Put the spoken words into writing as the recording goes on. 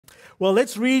Well,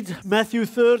 let's read Matthew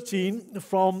 13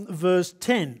 from verse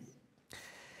 10.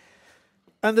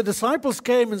 And the disciples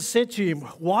came and said to him,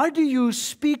 "Why do you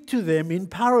speak to them in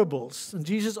parables?" And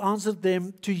Jesus answered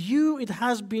them, "To you it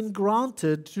has been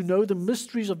granted to know the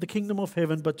mysteries of the kingdom of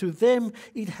heaven, but to them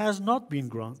it has not been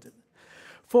granted.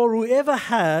 For whoever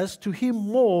has, to him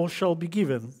more shall be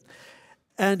given,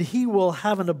 and he will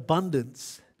have an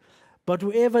abundance. But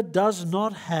whoever does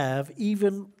not have,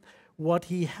 even what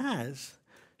he has,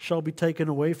 shall be taken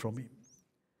away from him.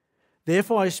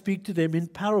 Therefore I speak to them in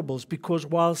parables, because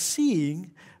while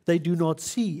seeing they do not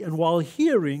see, and while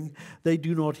hearing they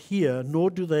do not hear, nor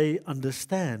do they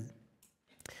understand.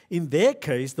 In their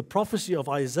case, the prophecy of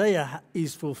Isaiah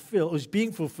is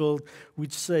being fulfilled,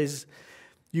 which says,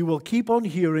 'You will keep on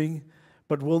hearing,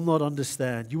 but will not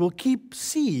understand. You will keep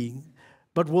seeing,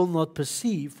 but will not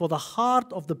perceive. For the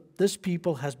heart of this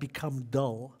people has become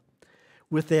dull.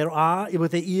 With their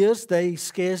ears they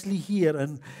scarcely hear,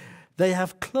 and they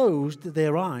have closed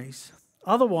their eyes.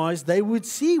 Otherwise they would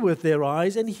see with their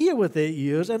eyes, and hear with their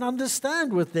ears, and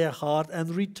understand with their heart,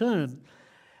 and return,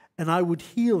 and I would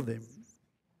heal them.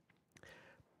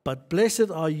 But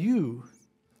blessed are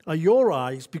your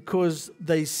eyes, because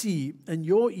they see, and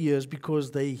your ears,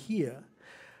 because they hear.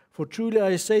 For truly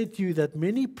I say to you that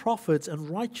many prophets and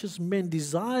righteous men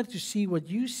desired to see what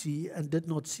you see and did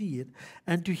not see it,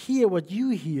 and to hear what you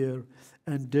hear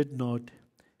and did not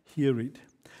hear it."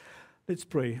 Let's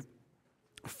pray.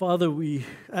 Father,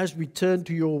 as we turn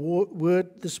to your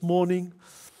word this morning,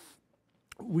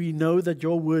 we know that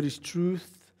your word is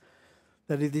truth,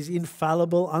 that it is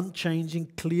infallible,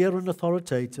 unchanging, clear, and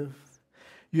authoritative.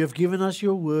 You have given us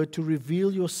your word to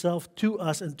reveal yourself to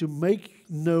us and to make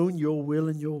known your will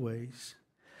and your ways.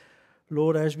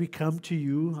 Lord, as we come to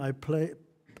you, I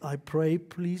pray,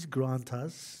 please grant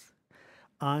us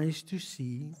eyes to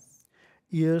see,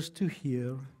 ears to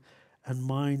hear, and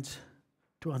minds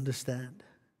to understand.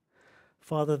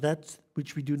 Father, that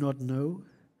which we do not know,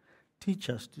 teach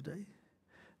us today.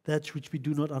 That which we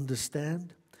do not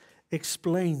understand,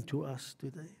 explain to us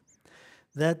today.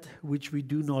 That which we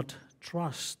do not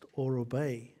trust or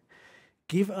obey,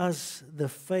 give us the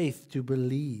faith to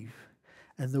believe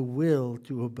and the will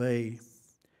to obey.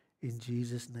 In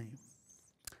Jesus' name,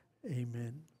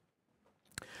 amen.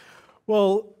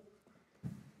 Well,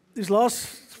 these last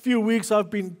few weeks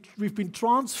we've been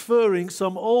transferring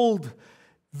some old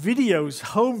videos,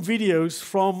 home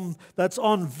videos that's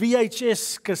on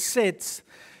VHS cassettes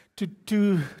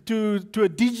to a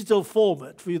digital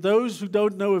format. For those who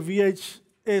don't know a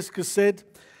VHS cassette,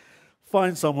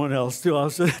 find someone else to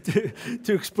answer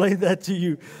to explain that to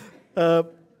you.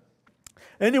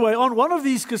 Anyway, on one of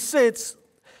these cassettes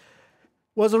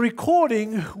was a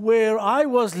recording where I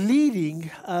was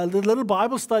leading the little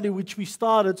Bible study which we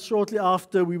started shortly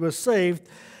after we were saved,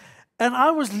 and I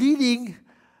was leading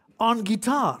on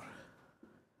guitar.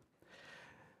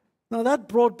 Now that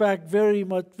brought back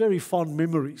very fond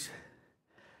memories.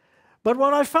 But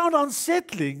what I found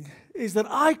unsettling is that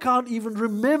I can't even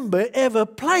remember ever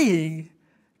playing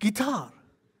guitar.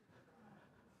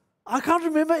 I can't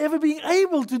remember ever being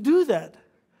able to do that.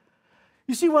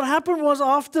 You see, what happened was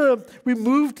after we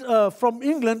moved from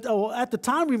England, or at the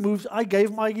time we moved, I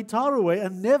gave my guitar away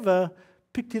and never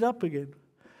picked it up again.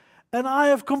 And I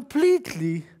have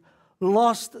completely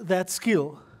lost that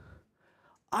skill.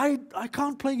 I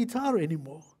can't play guitar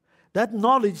anymore. That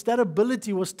knowledge, that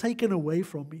ability was taken away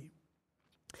from me.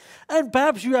 And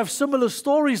perhaps you have similar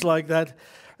stories like that.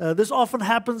 This often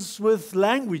happens with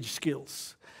language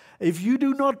skills. If you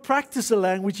do not practice a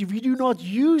language, if you do not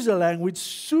use a language,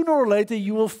 sooner or later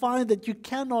you will find that you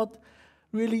cannot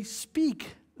really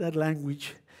speak that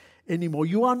language anymore.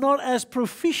 You are not as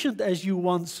proficient as you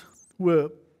once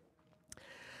were.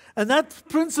 And that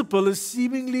principle is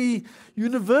seemingly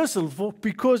universal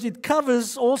because it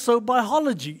covers also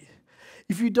biology.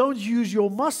 If you don't use your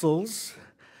muscles,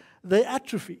 they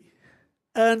atrophy.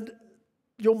 And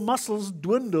your muscles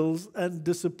dwindle and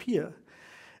disappear.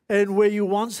 And where you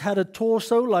once had a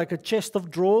torso like a chest of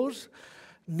drawers,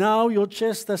 now your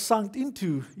chest has sunk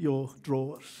into your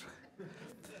drawers.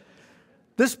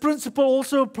 This principle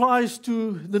also applies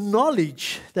to the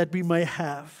knowledge that we may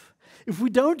have. If we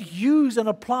don't use and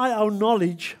apply our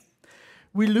knowledge,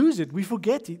 we lose it, we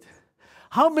forget it.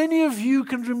 How many of you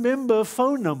can remember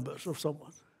phone numbers of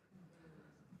someone?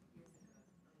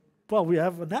 Well, we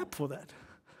have an app for that.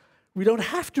 We don't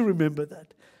have to remember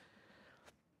that.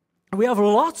 We have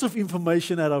lots of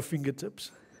information at our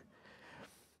fingertips.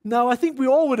 Now, I think we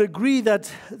all would agree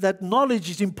that knowledge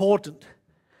is important.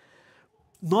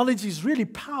 Knowledge is really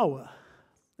power.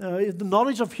 The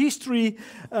knowledge of history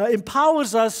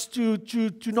empowers us to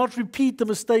not repeat the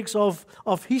mistakes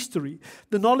of history.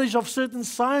 The knowledge of certain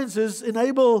sciences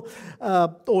enable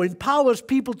or empowers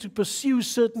people to pursue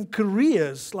certain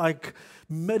careers like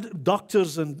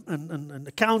doctors and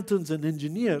accountants and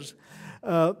engineers.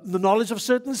 The knowledge of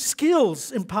certain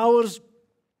skills empowers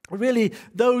really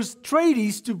those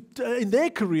tradies in their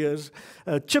careers,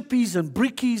 chippies and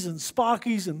brickies and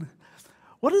sparkies and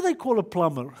what do they call a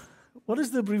plumber? What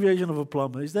is the abbreviation of a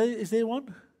plumber? Is there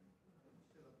one?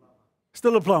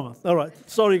 Still a plumber. All right.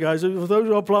 Sorry, guys. For those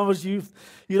who are plumbers, you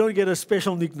don't get a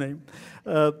special nickname.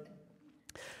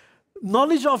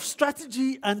 Knowledge of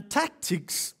strategy and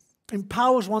tactics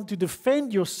empowers one to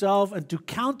defend yourself and to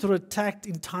counterattack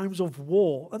in times of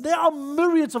war. And there are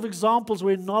myriads of examples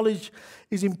where knowledge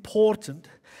is important.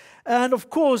 And of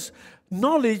course,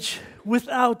 knowledge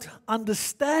without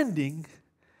understanding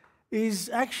is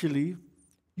actually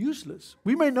useless.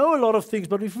 We may know a lot of things,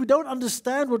 but if we don't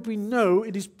understand what we know,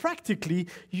 it is practically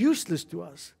useless to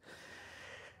us.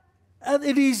 And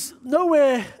it is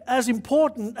nowhere as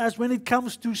important as when it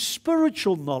comes to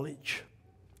spiritual knowledge.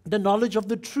 The knowledge of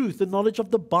the truth, the knowledge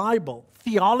of the Bible,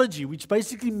 theology, which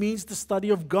basically means the study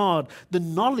of God, the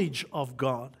knowledge of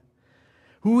God,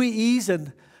 who He is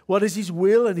and what is His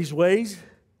will and His ways.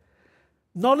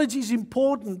 Knowledge is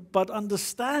important, but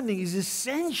understanding is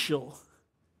essential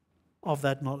of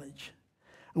that knowledge.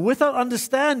 And without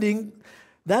understanding,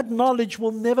 that knowledge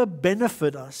will never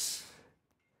benefit us,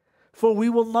 for we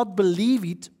will not believe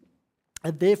it,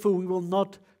 and therefore we will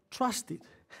not trust it,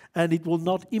 and it will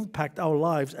not impact our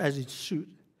lives as it should.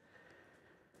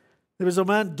 There was a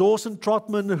man, Dawson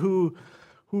Trotman, who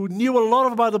knew a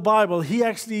lot about the Bible. He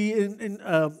actually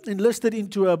enlisted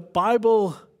into a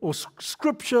Bible or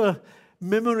scripture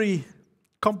memory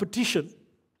competition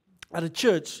at a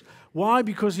church. Why?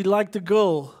 Because he liked the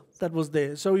girl that was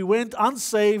there. So he went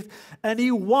unsaved and he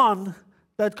won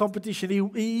that competition.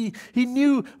 He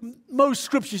knew most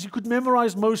scriptures. He could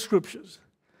memorize most scriptures.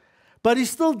 But he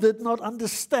still did not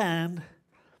understand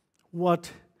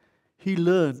what he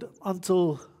learned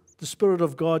until the Spirit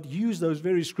of God used those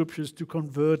very scriptures to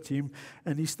convert him,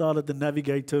 and he started the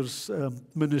Navigator's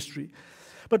ministry.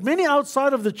 But many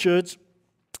outside of the church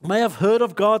may have heard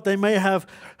of God. They may have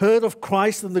heard of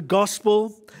Christ and the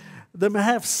gospel. They may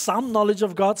have some knowledge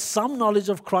of God, some knowledge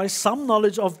of Christ, some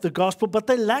knowledge of the gospel, but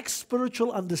they lack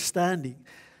spiritual understanding.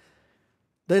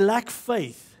 They lack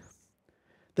faith.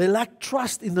 They lack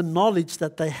trust in the knowledge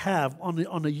that they have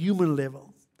on a human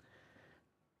level.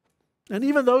 And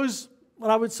even those,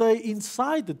 what I would say,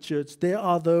 inside the church, there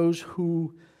are those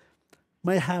who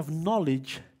may have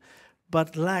knowledge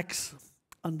but lacks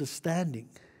understanding.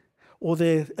 Or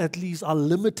they at least are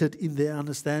limited in their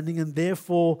understanding and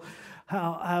therefore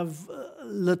have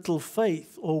little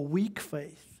faith or weak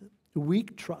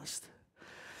trust.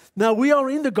 Now, we are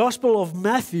in the Gospel of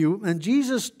Matthew, and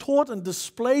Jesus taught and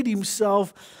displayed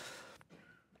Himself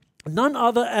none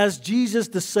other as Jesus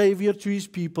the Savior to His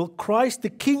people, Christ the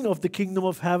King of the kingdom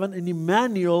of heaven, and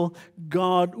Emmanuel,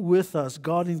 God with us,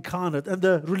 God incarnate. And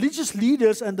the religious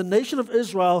leaders and the nation of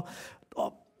Israel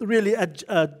really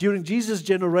during Jesus'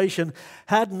 generation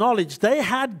had knowledge. They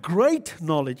had great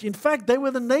knowledge. In fact, they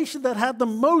were the nation that had the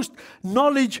most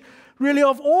knowledge really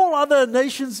of all other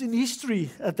nations in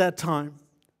history at that time.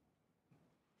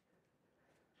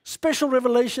 Special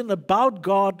revelation about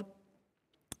God,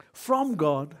 from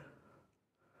God,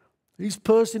 His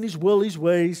person, His will, His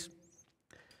ways.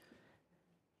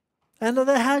 And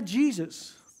they had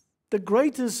Jesus, the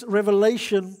greatest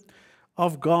revelation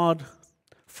of God,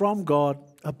 from God,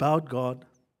 about God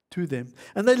to them.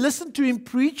 And they listened to Him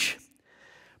preach,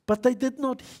 but they did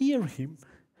not hear Him.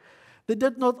 They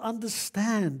did not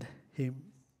understand Him.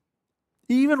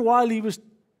 Even while He's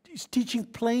teaching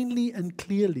plainly and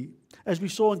clearly, as we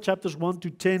saw in chapters 1 to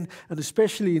 10, and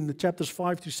especially in the chapters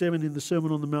 5 to 7 in the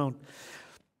Sermon on the Mount.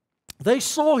 They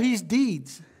saw His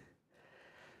deeds.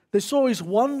 They saw His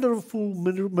wonderful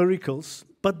miracles,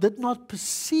 but did not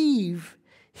perceive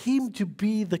Him to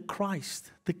be the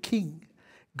Christ, the King,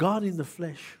 God in the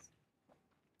flesh.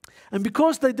 And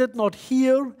because they did not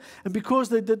hear, and because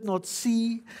they did not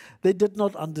see, they did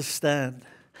not understand.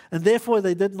 And therefore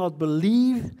they did not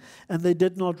believe, and they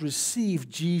did not receive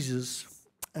Jesus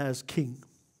as King.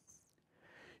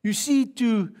 You see,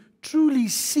 to truly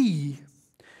see,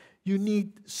 you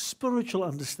need spiritual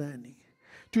understanding.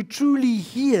 To truly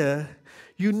hear,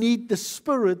 you need the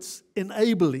Spirit's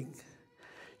enabling.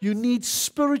 You need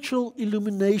spiritual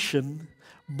illumination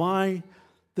by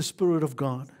the Spirit of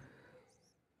God.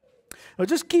 Now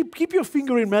just keep your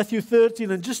finger in Matthew 13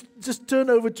 and just turn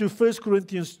over to 1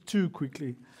 Corinthians 2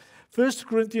 quickly. 1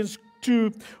 Corinthians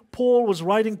 2, Paul was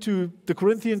writing to the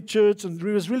Corinthian church, and he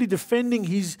was really defending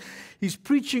his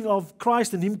preaching of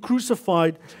Christ and Him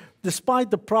crucified,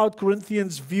 despite the proud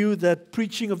Corinthians' view that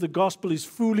preaching of the gospel is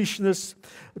foolishness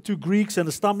to Greeks and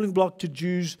a stumbling block to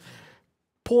Jews.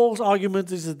 Paul's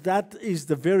argument is that is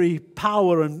the very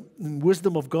power and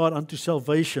wisdom of God unto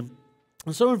salvation.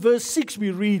 And so in verse 6 we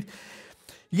read,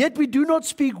 Yet we do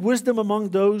speak wisdom among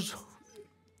those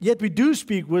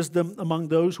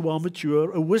who are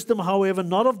mature, a wisdom, however,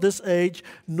 not of this age,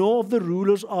 nor of the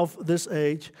rulers of this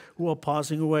age who are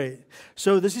passing away.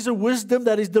 So this is a wisdom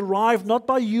that is derived not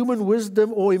by human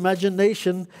wisdom or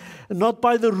imagination, not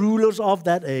by the rulers of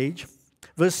that age.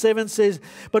 Verse 7 says,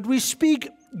 But we speak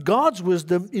God's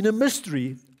wisdom in a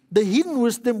mystery, the hidden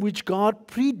wisdom which God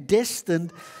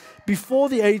predestined before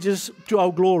the ages to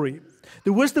our glory.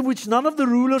 The wisdom which none of the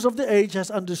rulers of the age has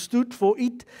understood, for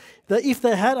it, that if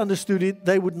they had understood it,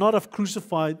 they would not have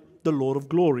crucified the Lord of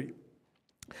glory.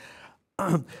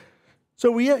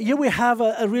 So here we have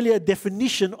really a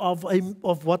definition of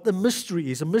what a mystery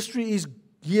is. A mystery is,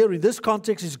 here in this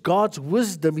context, is God's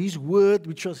wisdom, His word,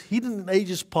 which was hidden in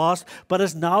ages past, but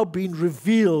has now been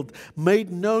revealed, made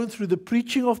known through the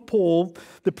preaching of Paul,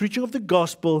 the preaching of the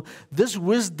gospel. This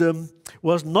wisdom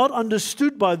was not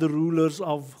understood by the rulers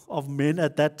of men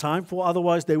at that time, for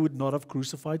otherwise they would not have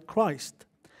crucified Christ.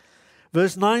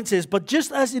 Verse 9 says, But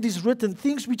just as it is written,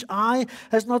 things which eye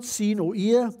has not seen or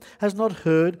ear has not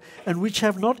heard, and which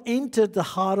have not entered the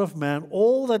heart of man,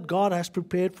 all that God has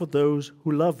prepared for those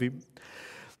who love Him.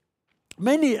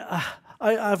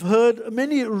 I've heard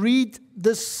many read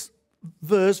this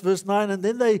verse 9, and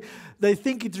then they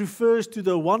think it refers to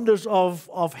the wonders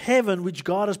of heaven, which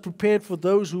God has prepared for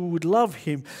those who would love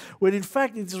Him, when in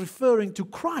fact it's referring to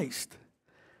Christ.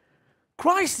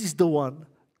 Christ is the one.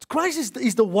 Christ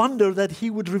is the wonder that He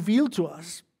would reveal to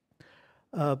us.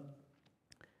 What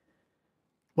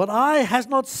eye has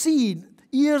not seen,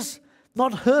 ears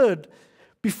not heard,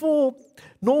 before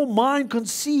nor mind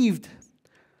conceived,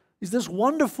 is this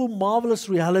wonderful, marvelous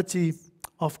reality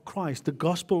of Christ, the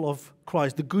gospel of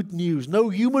Christ, the good news. No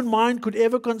human mind could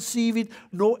ever conceive it,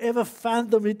 nor ever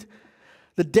fathom it.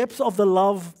 The depth of the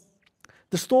love,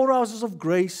 the storehouses of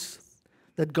grace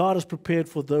that God has prepared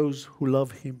for those who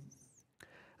love Him.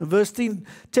 And verse 10,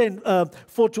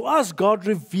 For to us God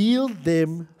revealed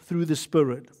them through the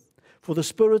Spirit. For the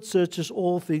Spirit searches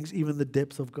all things, even the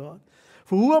depths of God.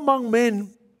 For who among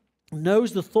men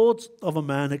knows the thoughts of a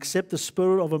man except the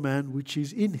spirit of a man which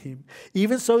is in him?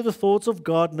 Even so the thoughts of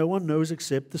God no one knows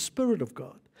except the Spirit of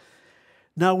God.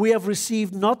 Now we have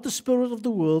received not the spirit of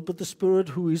the world, but the Spirit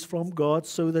who is from God,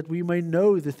 so that we may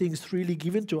know the things freely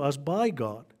given to us by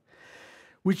God.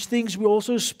 Which things we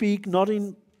also speak, not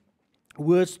in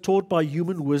words taught by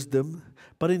human wisdom,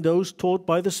 but in those taught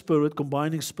by the Spirit,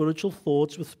 combining spiritual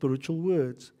thoughts with spiritual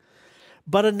words.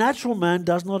 But a natural man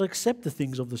does not accept the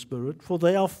things of the Spirit, for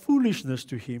they are foolishness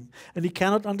to him, and he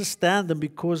cannot understand them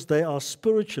because they are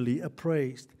spiritually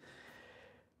appraised.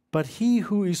 But he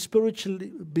who is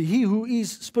spiritually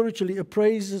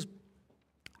appraises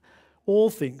all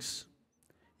things,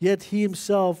 yet he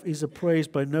himself is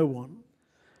appraised by no one.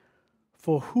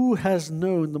 For who has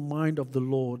known the mind of the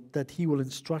Lord, that He will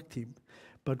instruct him?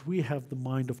 But we have the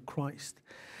mind of Christ.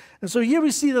 And so here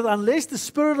we see that unless the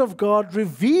Spirit of God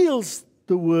reveals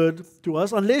the Word to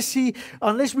us, unless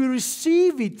we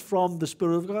receive it from the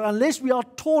Spirit of God, unless we are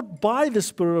taught by the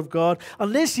Spirit of God,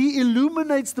 unless He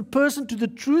illuminates the person to the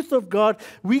truth of God,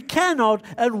 we cannot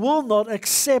and will not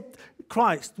accept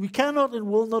Christ. We cannot and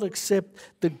will not accept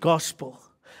the gospel.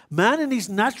 Man in his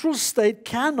natural state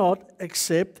cannot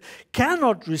accept,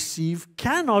 cannot receive,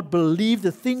 cannot believe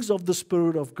the things of the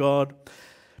Spirit of God,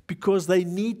 because they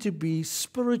need to be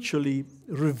spiritually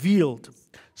revealed,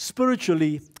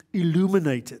 spiritually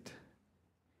illuminated.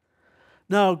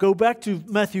 Now, go back to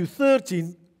Matthew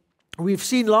 13. We've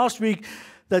seen last week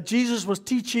that Jesus was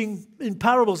teaching in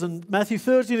parables, and Matthew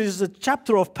 13 is a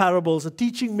chapter of parables, a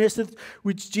teaching method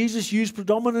which Jesus used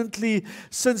predominantly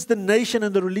since the nation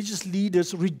and the religious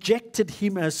leaders rejected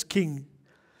Him as king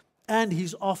and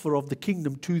His offer of the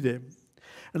kingdom to them.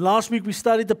 And last week we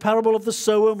studied the parable of the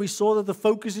sower, and we saw that the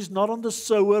focus is not on the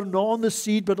sower, nor on the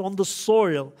seed, but on the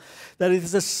soil. That it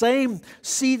is the same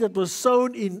seed that was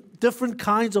sown in different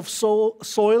kinds of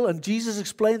soil, and Jesus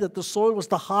explained that the soil was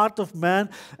the heart of man,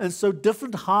 and so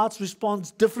different hearts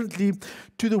respond differently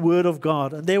to the Word of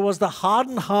God. And there was the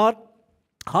hardened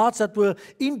hearts that were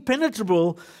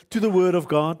impenetrable to the Word of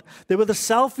God. There were the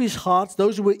selfish hearts,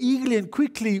 those who were eagerly and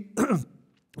quickly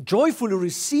joyfully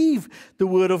receive the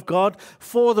word of God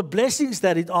for the blessings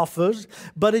that it offers,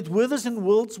 but it withers and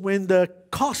wilts when the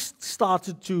cost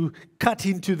started to cut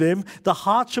into them, the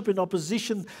hardship and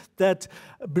opposition that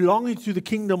belonging to the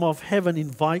kingdom of heaven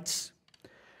invites.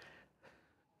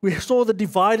 We saw the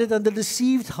divided and the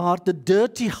deceived heart, the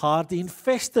dirty heart, the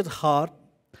infested heart,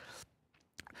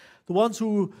 the ones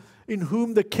in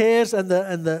whom the cares and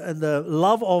the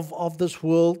love of this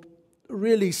world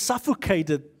really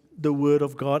suffocated the word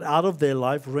of God out of their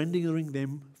life, rendering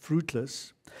them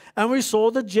fruitless. And we saw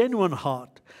the genuine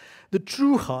heart, the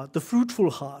true heart, the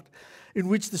fruitful heart, in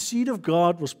which the seed of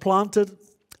God was planted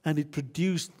and it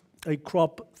produced a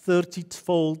crop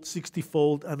 30-fold,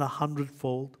 60-fold, and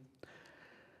 100-fold.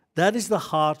 That is the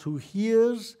heart who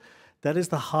hears, that is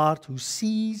the heart who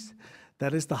sees,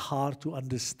 that is the heart who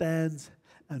understands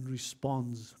and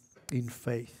responds in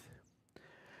faith.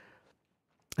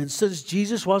 And since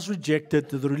Jesus was rejected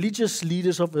by the religious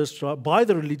leaders of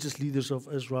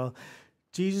Israel,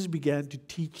 Jesus began to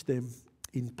teach them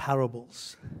in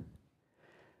parables.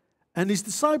 And his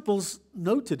disciples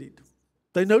noted it.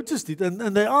 They noticed it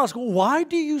and they asked, why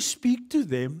do you speak to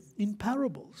them in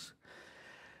parables?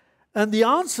 And the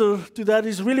answer to that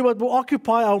is really what will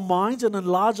occupy our minds and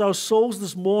enlarge our souls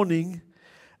this morning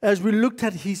as we looked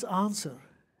at his answer.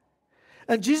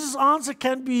 And Jesus' answer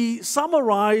can be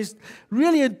summarized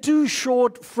really in two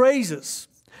short phrases: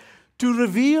 to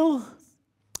reveal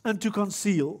and to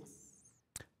conceal.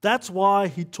 That's why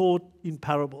he taught in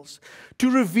parables.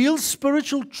 To reveal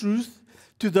spiritual truth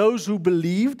to those who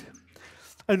believed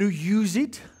and who use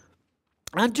it,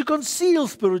 and to conceal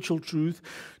spiritual truth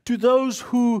to those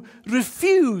who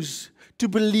refuse to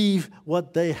believe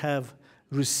what they have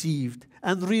received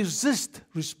and resist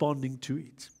responding to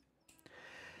it.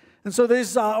 And so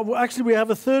there's actually we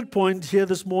have a third point here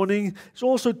this morning. It's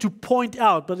also to point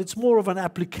out, but it's more of an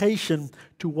application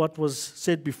to what was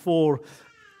said before,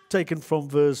 taken from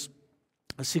verse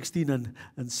 16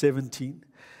 and 17.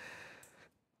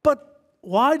 But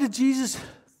why did Jesus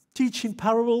teach in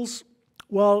parables?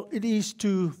 Well, it is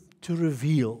to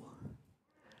reveal.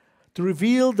 To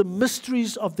reveal the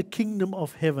mysteries of the kingdom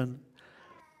of heaven.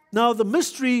 Now, the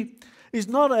mystery is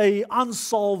not an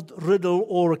unsolved riddle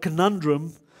or a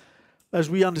conundrum, as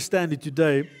we understand it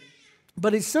today,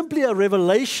 but it's simply a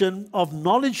revelation of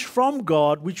knowledge from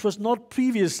God which was not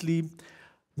previously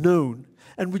known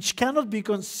and which cannot be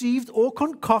conceived or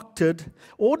concocted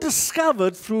or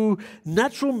discovered through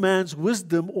natural man's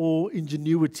wisdom or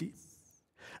ingenuity.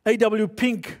 A.W.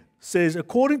 Pink says,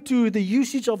 according to the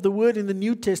usage of the word in the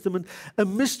New Testament, a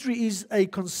mystery is a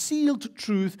concealed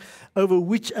truth over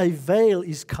which a veil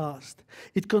is cast.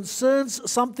 It concerns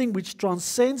something which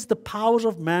transcends the powers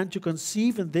of man to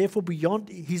conceive and therefore beyond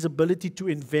his ability to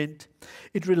invent.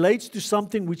 It relates to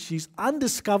something which is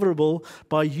undiscoverable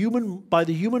by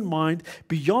the human mind,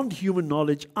 beyond human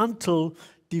knowledge, until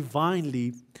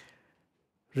divinely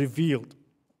revealed.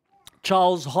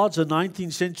 Charles Hodge, a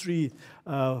 19th century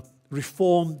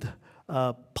Reformed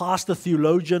pastor,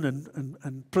 theologian,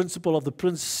 and principal of the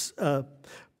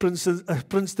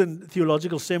Princeton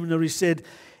Theological Seminary, said,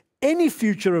 any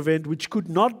future event which could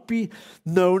not be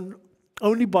known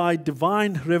only by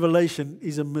divine revelation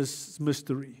is a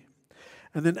mystery.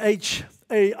 And then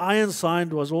H.A.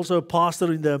 Ironside was also a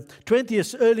pastor in the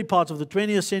early parts of the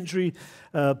 20th century,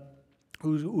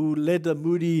 who led the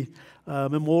Moody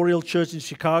Memorial Church in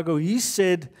Chicago. He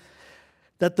said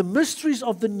that the mysteries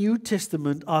of the New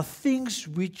Testament are things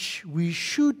which we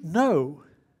should know,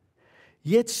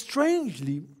 yet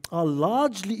strangely are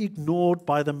largely ignored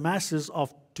by the masses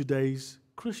of today's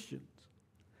Christians.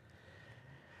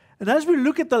 And as we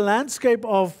look at the landscape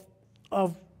of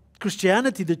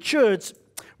Christianity, the church,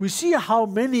 we see how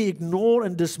many ignore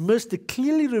and dismiss the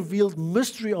clearly revealed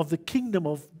mystery of the kingdom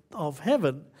of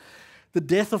heaven, the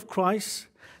death of Christ,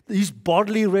 his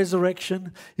bodily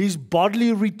resurrection, his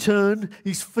bodily return,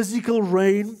 his physical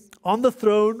reign on the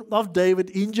throne of David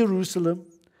in Jerusalem,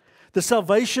 the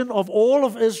salvation of all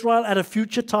of Israel at a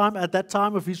future time, at that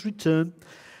time of his return,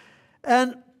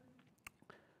 and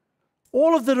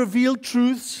all of the revealed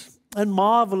truths and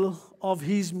marvel of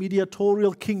his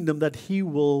mediatorial kingdom that he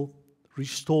will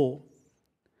restore.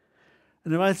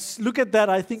 And if I look at that,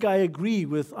 I think I agree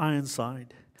with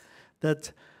Ironside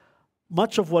that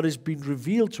much of what has been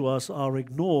revealed to us are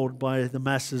ignored by the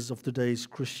masses of today's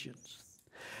Christians.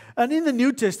 And in the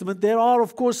New Testament, there are,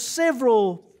 of course,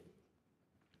 several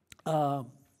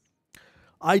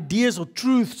ideas or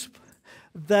truths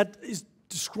that is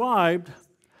described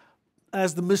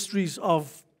as the mysteries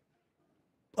of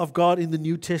God in the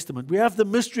New Testament. We have the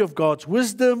mystery of God's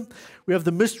wisdom. We have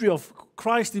the mystery of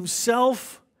Christ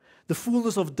himself, the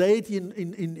fullness of deity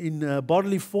in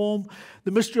bodily form,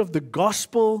 the mystery of the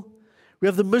gospel. We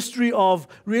have the mystery of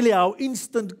really our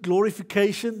instant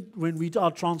glorification when we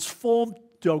are transformed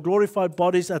to our glorified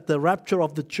bodies at the rapture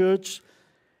of the church.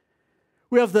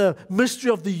 We have the mystery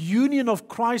of the union of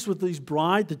Christ with His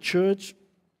bride, the church.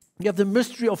 We have the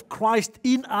mystery of Christ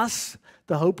in us,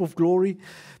 the hope of glory.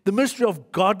 The mystery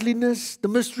of godliness, the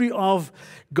mystery of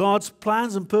God's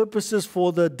plans and purposes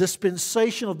for the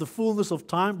dispensation of the fullness of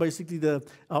time, basically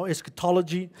our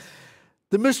eschatology.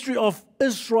 The mystery of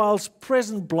Israel's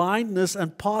present blindness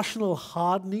and partial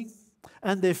hardening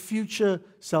and their future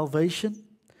salvation.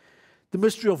 The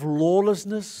mystery of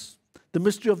lawlessness, the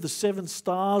mystery of the 7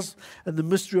 stars, and the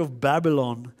mystery of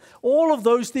Babylon. All of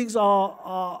those things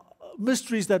are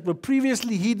mysteries that were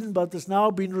previously hidden but has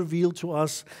now been revealed to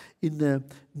us in the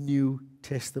New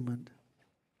Testament.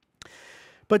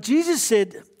 But Jesus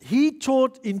said He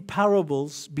taught in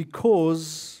parables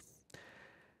because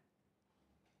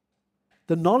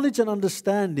the knowledge and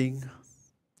understanding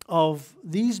of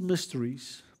these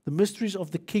mysteries, the mysteries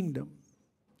of the kingdom,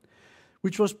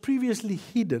 which was previously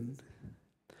hidden,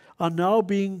 are now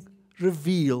being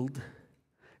revealed,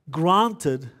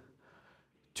 granted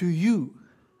to you.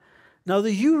 Now,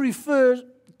 the you refers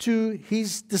to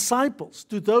His disciples,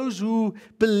 to those who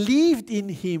believed in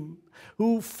Him,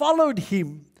 who followed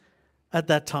Him at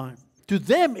that time. To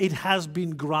them it has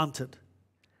been granted.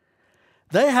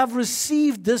 They have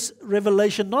received this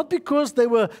revelation not because they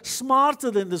were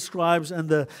smarter than the scribes and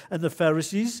the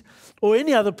Pharisees or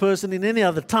any other person in any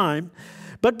other time,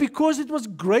 but because it was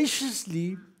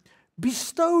graciously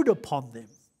bestowed upon them.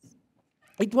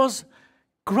 It was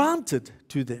granted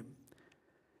to them.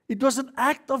 It was an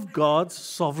act of God's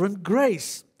sovereign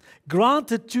grace,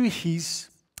 granted to His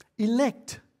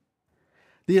elect.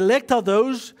 The elect are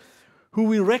those who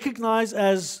we recognize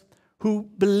as who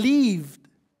believed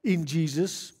in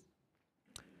Jesus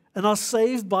and are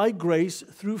saved by grace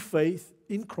through faith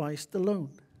in Christ alone.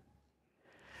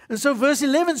 And so verse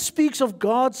 11 speaks of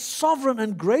God's sovereign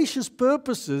and gracious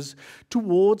purposes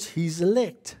towards His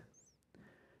elect.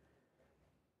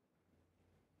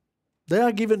 They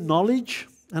are given knowledge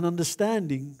and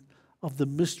understanding of the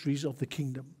mysteries of the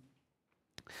kingdom.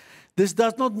 This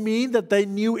does not mean that they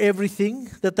knew everything,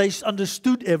 that they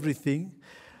understood everything.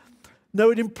 No,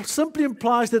 it simply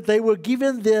implies that they were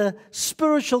given their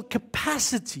spiritual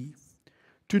capacity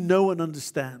to know and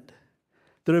understand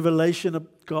the revelation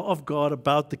of God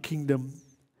about the kingdom.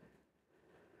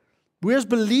 We as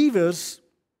believers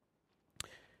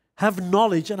have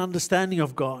knowledge and understanding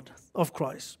of God, of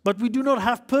Christ. But we do not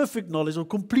have perfect knowledge or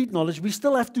complete knowledge. We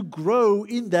still have to grow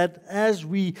in that as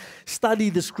we study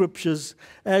the Scriptures,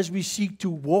 as we seek to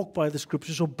walk by the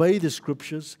Scriptures, obey the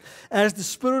Scriptures, as the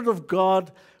Spirit of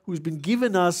God who's been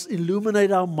given us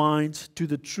illuminate our minds to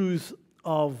the truth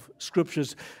of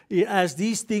Scriptures. As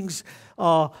these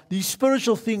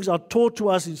spiritual things are taught to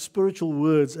us in spiritual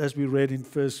words, as we read in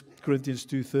 1 Corinthians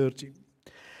 2:13.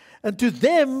 And to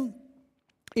them,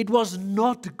 it was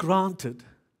not granted.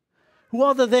 Who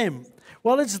are the them?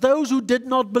 Well, it's those who did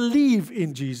not believe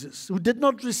in Jesus, who did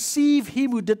not receive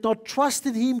Him, who did not trust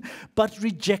in Him, but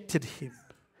rejected Him.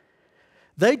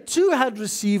 They too had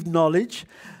received knowledge.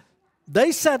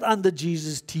 They sat under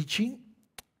Jesus' teaching,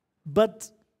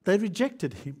 but they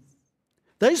rejected Him.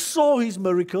 They saw His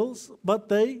miracles, but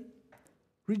they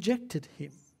rejected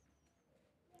Him.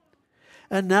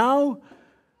 And now,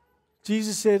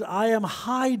 Jesus said, I am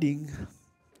hiding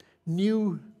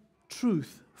new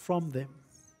truth from them.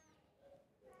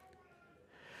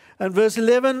 And verse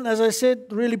 11, as I said,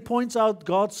 really points out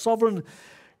God's sovereign,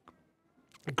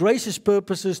 gracious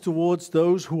purposes towards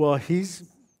those who are His.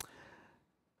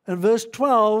 And verse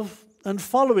 12 and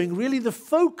following, really the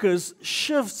focus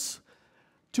shifts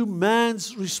to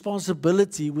man's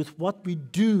responsibility with what we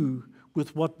do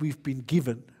with what we've been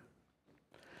given.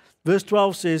 Verse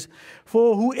 12 says,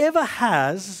 for whoever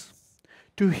has,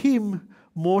 to him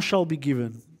more shall be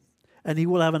given, and he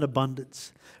will have an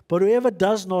abundance. But whoever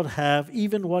does not have,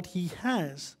 even what he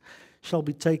has, shall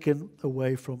be taken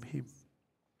away from him.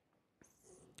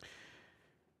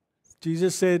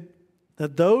 Jesus said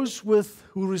that those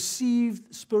who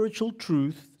received spiritual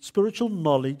truth, spiritual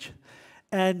knowledge,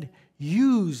 and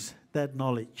use that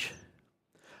knowledge,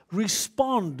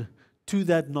 respond to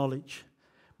that knowledge,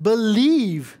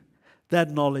 believe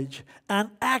that knowledge, and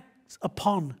act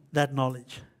upon that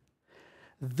knowledge,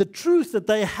 the truth that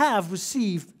they have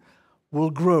received will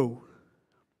grow.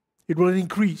 It will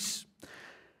increase.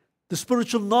 The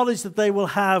spiritual knowledge that they will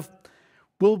have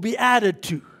will be added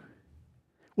to,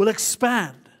 will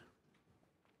expand.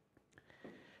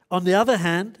 On the other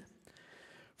hand,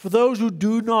 For those who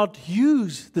do not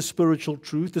use the spiritual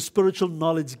truth, the spiritual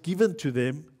knowledge given to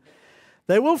them,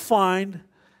 they will find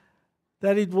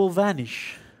that it will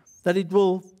vanish, that it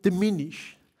will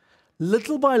diminish.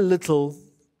 Little by little,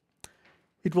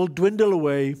 it will dwindle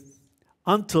away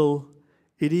until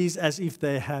it is as if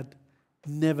they had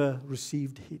never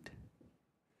received it.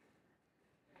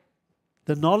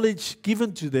 The knowledge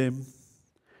given to them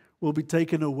will be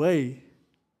taken away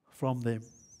from them.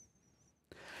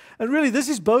 And really, this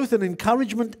is both an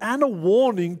encouragement and a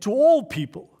warning to all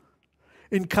people.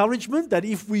 Encouragement that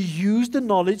if we use the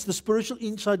knowledge, the spiritual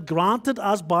insight granted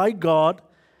us by God,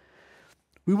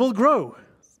 we will grow.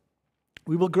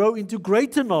 We will grow into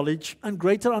greater knowledge and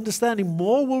greater understanding.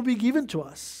 More will be given to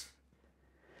us.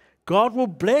 God will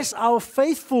bless our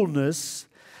faithfulness,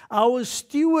 our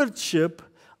stewardship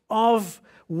of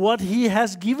what He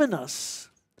has given us.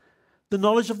 The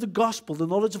knowledge of the gospel, the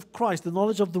knowledge of Christ, the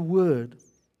knowledge of the Word.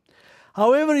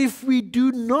 However, if we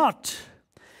do not,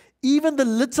 even the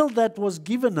little that was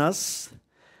given us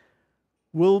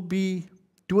will be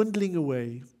dwindling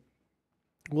away,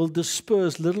 will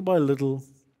disperse little by little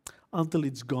until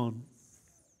it's gone,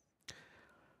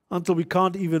 until we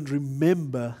can't even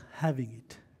remember having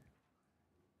it.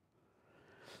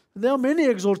 There are many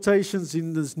exhortations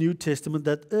in this New Testament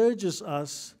that urges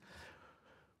us,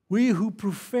 we who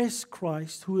profess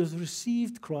Christ, who have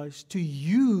received Christ, to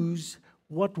use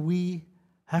what we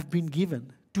have been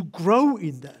given, to grow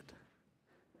in that.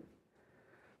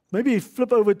 Maybe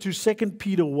flip over to 2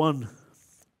 Peter 1.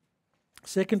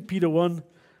 2 Peter 1,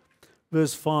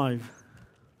 verse 5.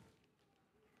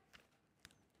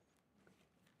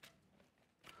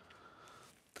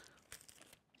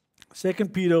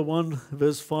 Second Peter 1,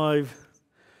 verse 5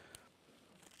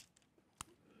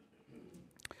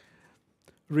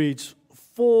 reads,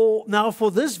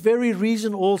 For this very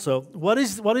reason also. What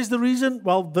is the reason?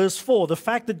 Well, verse 4, the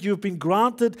fact that you've been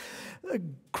granted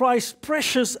Christ's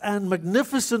precious and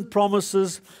magnificent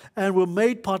promises and were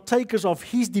made partakers of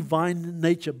His divine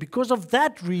nature. Because of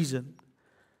that reason,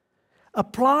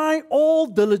 apply all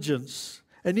diligence,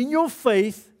 and in your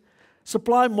faith,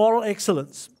 supply moral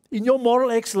excellence. In your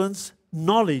moral excellence,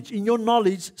 knowledge. In your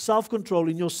knowledge, self-control.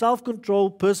 In your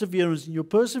self-control, perseverance. In your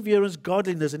perseverance,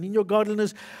 godliness. And in your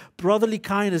godliness, brotherly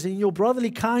kindness. And in your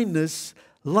brotherly kindness,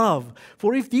 love.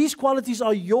 For if these qualities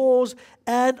are yours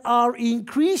and are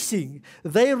increasing,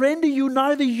 they render you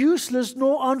neither useless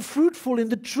nor unfruitful in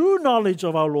the true knowledge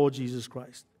of our Lord Jesus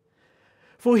Christ.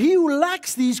 For he who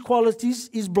lacks these qualities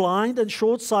is blind and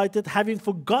short-sighted, having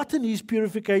forgotten his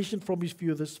purification from his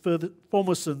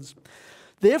former sins.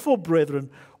 Therefore, brethren,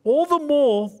 be all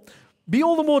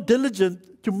the more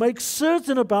diligent to make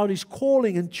certain about His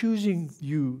calling and choosing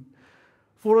you.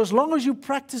 For as long as you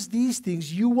practice these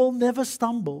things, you will never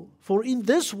stumble. For in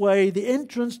this way, the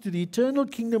entrance to the eternal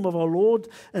kingdom of our Lord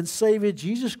and Savior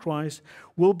Jesus Christ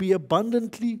will be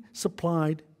abundantly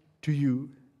supplied to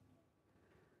you.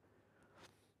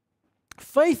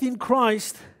 Faith in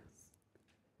Christ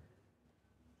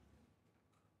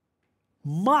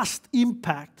must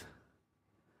impact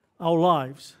our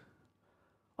lives,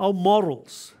 our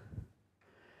morals.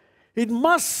 It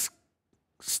must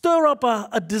stir up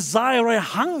a desire, a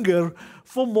hunger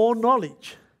for more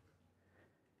knowledge.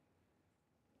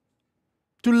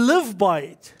 To live by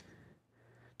it,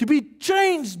 to be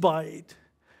changed by it,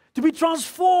 to be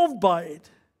transformed by it.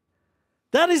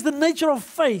 That is the nature of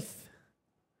faith.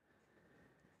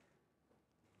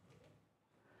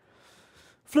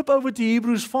 Flip over to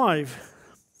Hebrews 5.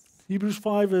 Hebrews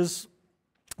 5 is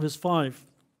verse 5.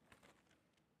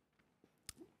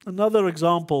 Another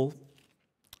example,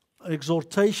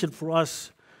 exhortation for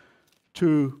us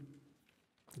to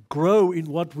grow in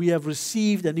what we have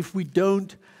received, and if we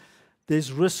don't,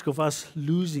 there's risk of us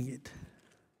losing it.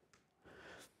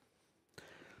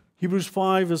 Hebrews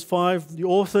 5 verse 5, the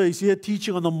author is here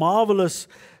teaching on the marvelous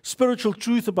spiritual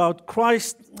truth about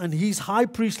Christ and His high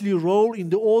priestly role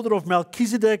in the order of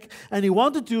Melchizedek, and he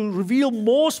wanted to reveal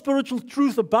more spiritual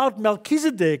truth about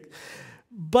Melchizedek,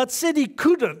 but said he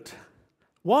couldn't.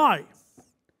 Why?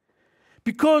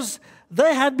 Because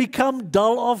they had become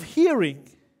dull of hearing.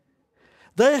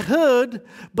 They heard,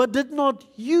 but did not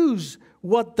use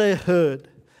what they heard.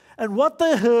 And what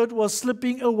they heard was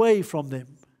slipping away from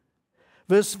them.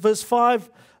 Verse 5,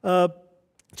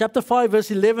 chapter 5,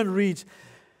 verse 11 reads,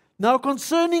 Now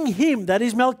concerning him, that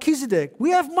is Melchizedek,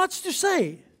 we have much to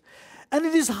say. And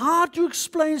it is hard to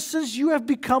explain since you have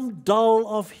become dull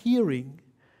of hearing.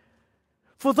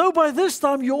 For though by this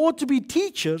time you ought to be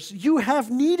teachers, you have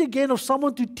need again of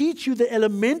someone to teach you the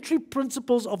elementary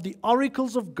principles of the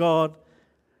oracles of God.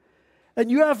 And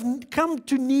you have come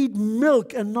to need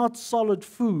milk and not solid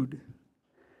food.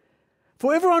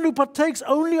 For everyone who partakes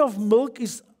only of milk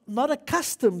is not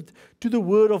accustomed to the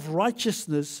word of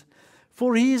righteousness,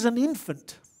 for he is an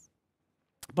infant.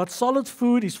 But solid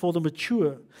food is for the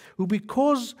mature, who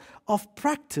because of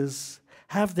practice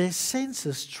have their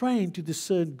senses trained to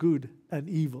discern good and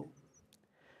evil.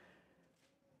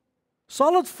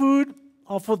 Solid food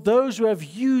are for those who have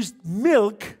used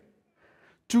milk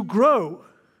to grow,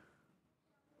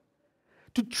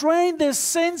 to train their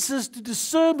senses to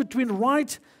discern between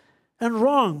right and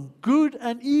wrong, good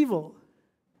and evil.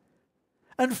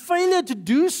 And failure to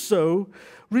do so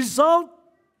result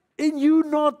in you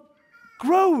not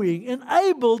growing and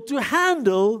able to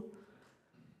handle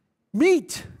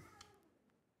meat,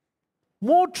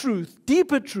 more truth,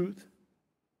 deeper truth.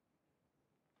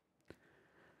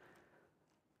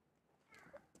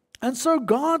 And so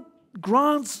God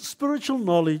grants spiritual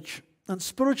knowledge and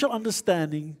spiritual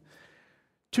understanding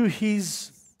to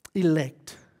His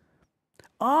elect.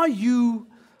 Are you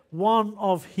one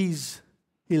of His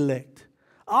elect?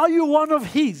 Are you one of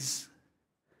His?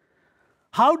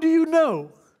 How do you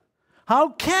know? How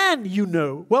can you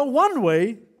know? Well, one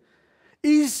way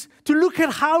is to look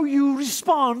at how you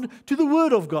respond to the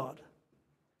Word of God.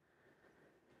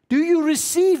 Do you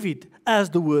receive it as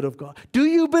the Word of God? Do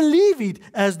you believe it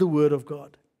as the Word of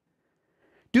God?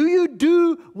 Do you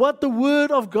do what the Word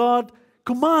of God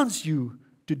commands you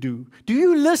to do? Do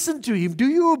you listen to Him? Do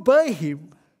you obey Him?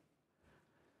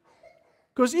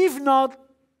 Because if not,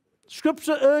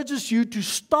 Scripture urges you to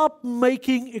stop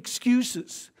making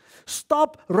excuses.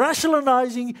 Stop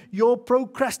rationalizing your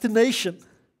procrastination.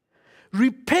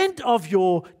 Repent of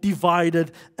your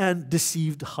divided and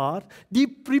deceived heart.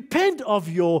 Repent of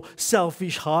your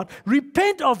selfish heart.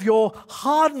 Repent of your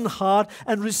hardened heart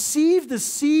and receive the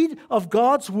seed of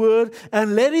God's Word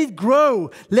and let it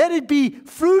grow. Let it be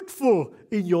fruitful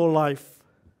in your life.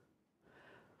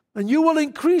 And you will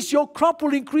increase, your crop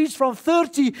will increase from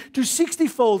 30 to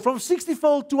 60-fold, from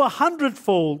 60-fold to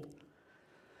 100-fold.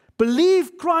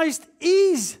 Believe Christ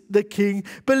is the King.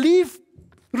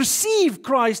 Receive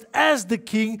Christ as the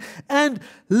King and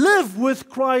live with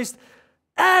Christ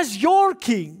as your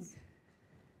King.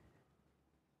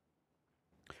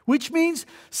 Which means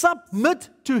submit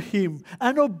to Him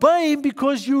and obey Him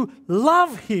because you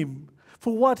love Him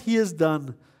for what He has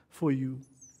done for you.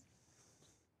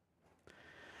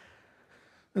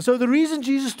 And so the reason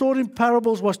Jesus taught in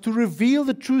parables was to reveal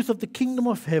the truth of the kingdom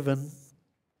of heaven.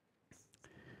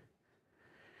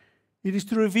 It is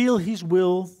to reveal His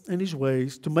will and His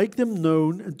ways, to make them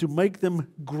known and to make them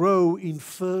grow in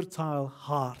fertile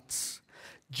hearts,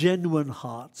 genuine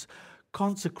hearts,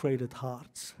 consecrated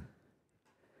hearts.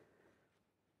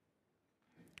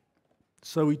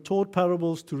 So He taught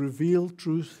parables to reveal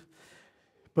truth,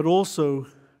 but also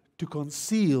to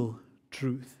conceal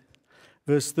truth.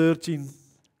 Verse 13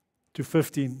 to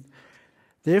 15.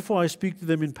 Therefore I speak to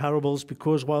them in parables,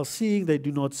 because while seeing they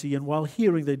do not see, and while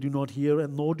hearing they do not hear,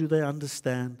 and nor do they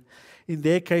understand. In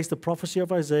their case, the prophecy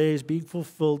of Isaiah is being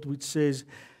fulfilled, which says,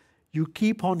 you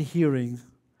keep on hearing,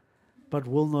 but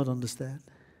will not understand.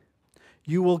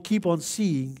 You will keep on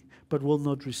seeing, but will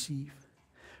not receive.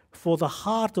 For the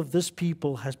heart of this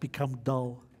people has become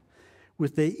dull.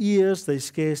 With their ears they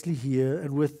scarcely hear,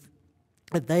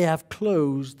 and they have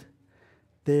closed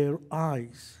their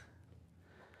eyes.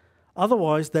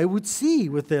 Otherwise, they would see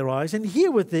with their eyes and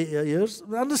hear with their ears,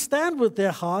 understand with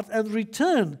their heart and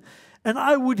return, and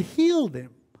I would heal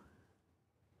them.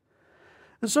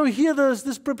 And so here there's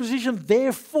this preposition,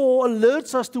 therefore,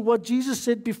 alerts us to what Jesus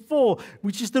said before,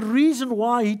 which is the reason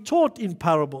why He taught in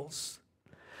parables.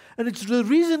 And the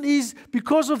reason is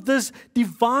because of this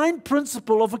divine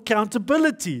principle of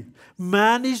accountability.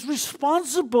 Man is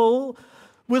responsible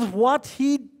with what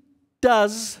he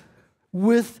does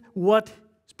with what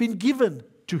been given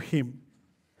to him.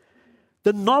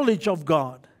 The knowledge of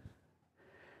God.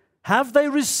 Have they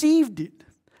received it?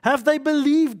 Have they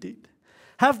believed it?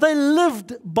 Have they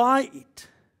lived by it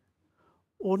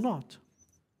or not?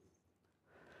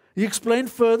 He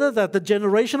explained further that the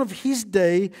generation of his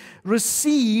day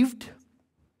received,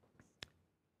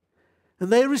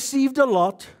 and they received a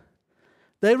lot.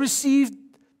 They received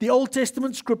the Old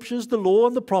Testament scriptures, the law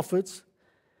and the prophets.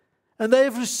 And they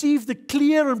have received the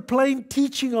clear and plain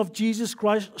teaching of Jesus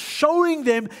Christ, showing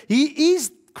them He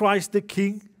is Christ the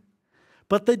King.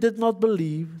 But they did not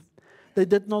believe. They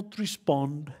did not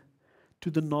respond to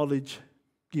the knowledge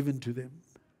given to them.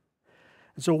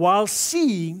 And so while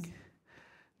seeing,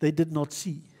 they did not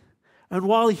see. And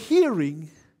while hearing,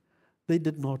 they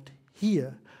did not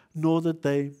hear, nor did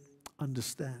they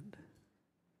understand.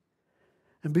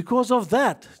 And because of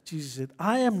that, Jesus said,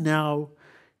 I am now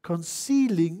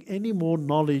concealing any more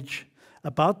knowledge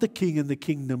about the king and the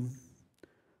kingdom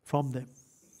from them.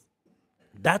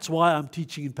 That's why I'm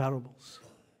teaching in parables.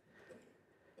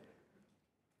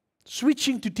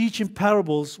 Switching to teach in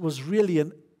parables was really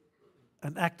an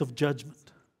act of judgment.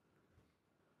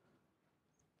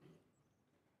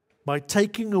 By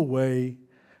taking away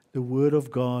the Word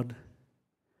of God,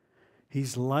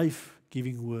 His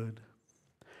life-giving Word,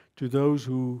 to those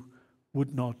who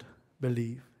would not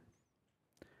believe.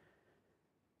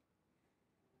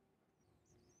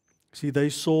 See, they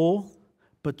saw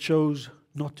but chose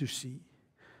not to see.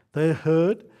 They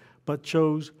heard but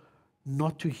chose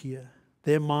not to hear.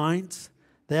 Their minds,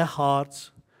 their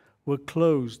hearts were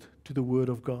closed to the Word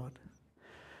of God.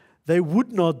 They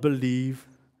would not believe,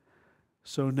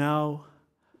 so now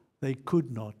they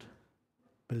could not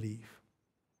believe.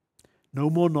 No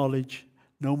more knowledge,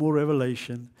 no more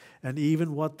revelation, and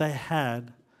even what they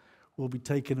had will be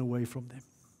taken away from them.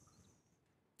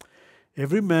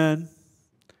 Every man,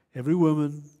 every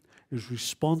woman is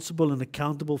responsible and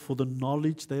accountable for the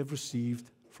knowledge they have received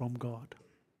from God.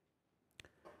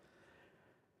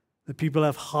 The people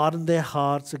have hardened their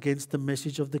hearts against the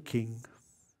message of the King.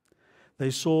 They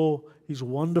saw His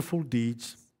wonderful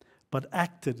deeds, but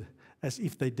acted as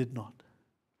if they did not.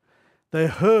 They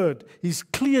heard His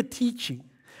clear teaching,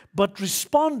 but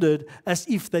responded as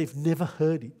if they've never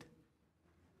heard it.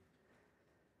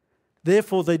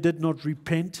 Therefore, they did not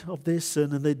repent of their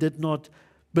sin, and they did not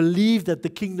believe that the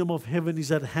kingdom of heaven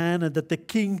is at hand and that the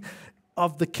King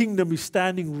of the kingdom is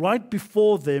standing right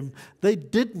before them. They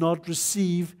did not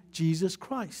receive Jesus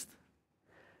Christ.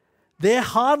 Their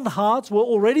hardened hearts were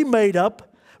already made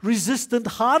up, resistant,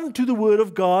 hardened to the Word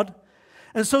of God.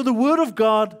 And so the Word of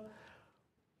God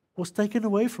was taken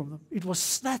away from them. It was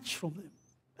snatched from them,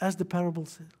 as the parable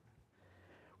said.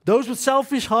 Those with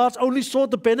selfish hearts only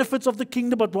sought the benefits of the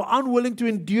kingdom, but were unwilling to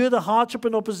endure the hardship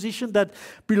and opposition that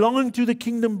belonging to the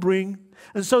kingdom bring.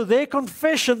 And so their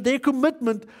confession, their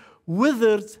commitment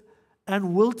withered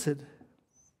and wilted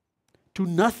to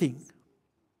nothing.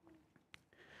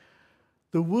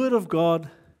 The Word of God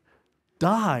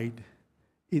died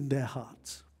in their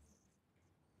hearts.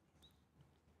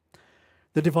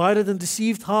 The divided and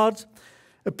deceived hearts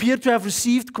appeared to have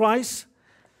received Christ,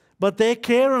 but their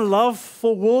care and love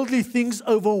for worldly things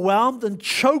overwhelmed and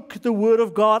choked the Word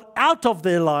of God out of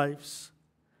their lives.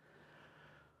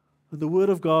 And the Word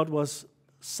of God was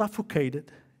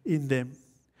suffocated in them.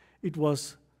 It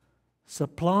was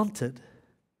supplanted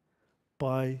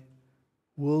by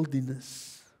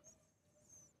worldliness.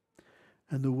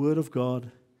 And the Word of God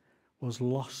was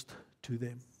lost to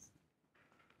them.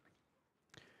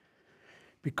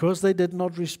 Because they did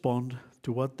not respond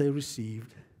to what they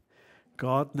received,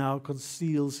 God now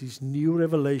conceals His new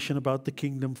revelation about the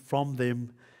kingdom from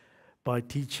them by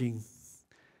teaching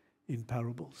in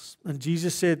parables. And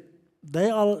Jesus said, they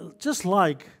are just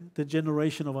like the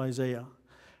generation of Isaiah.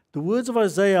 The words of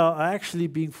Isaiah are actually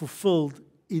being fulfilled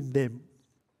in them.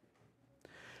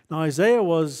 Now Isaiah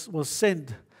was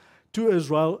sent to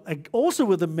Israel also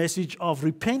with a message of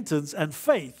repentance and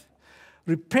faith.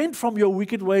 Repent from your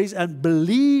wicked ways and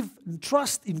believe and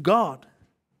trust in God.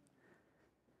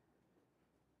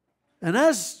 And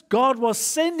as God was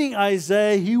sending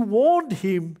Isaiah, He warned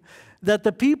him that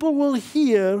the people will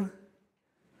hear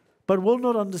but will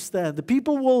not understand. The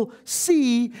people will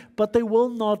see but they will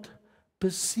not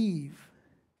perceive.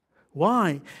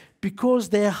 Why? Because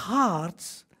their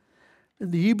hearts,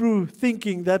 in the Hebrew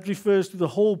thinking, that refers to the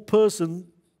whole person,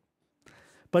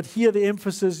 but here the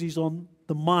emphasis is on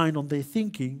the mind, on their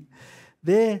thinking.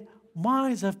 Their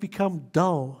minds have become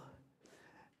dull,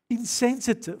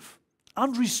 insensitive,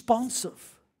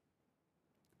 unresponsive,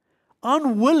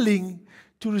 unwilling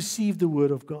to receive the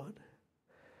Word of God.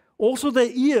 Also their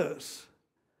ears,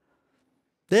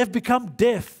 they have become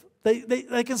deaf.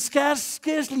 They can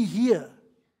scarcely hear.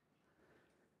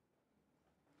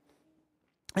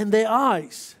 And their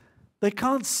eyes, they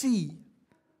can't see.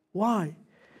 Why?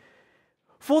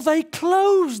 For they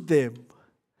closed them.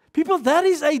 People, that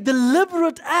is a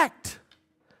deliberate act.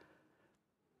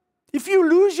 If you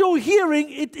lose your hearing,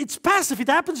 it's passive. It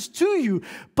happens to you.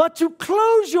 But to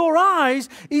close your eyes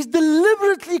is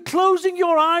deliberately closing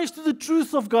your eyes to the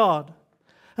truth of God.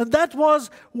 And that was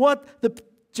what the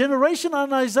generation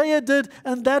on Isaiah did,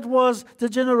 and that was the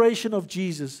generation of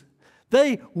Jesus.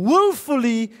 They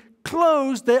willfully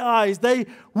closed their eyes. They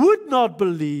would not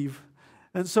believe.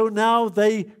 And so now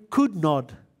they could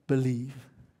not believe.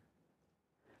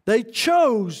 They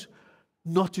chose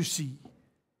not to see.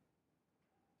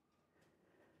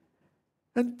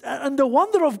 And the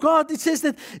wonder of God, it says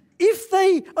that if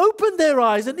they opened their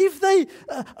eyes and if they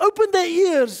opened their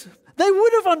ears, they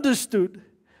would have understood.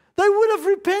 They would have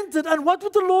repented. And what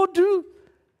would the Lord do?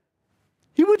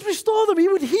 He would restore them. He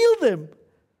would heal them.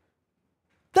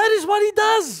 That is what He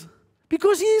does.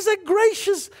 Because He is a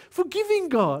gracious, forgiving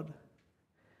God.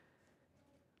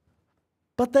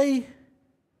 But they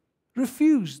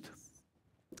refused.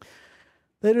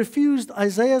 They refused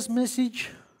Isaiah's message.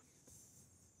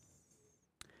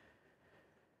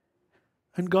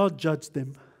 And God judged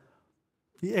them.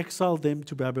 He exiled them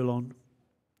to Babylon,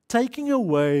 taking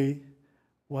away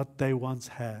what they once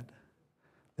had.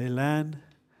 Their land,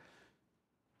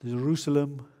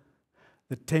 Jerusalem,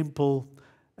 the temple,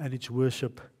 and its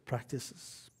worship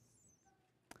practices.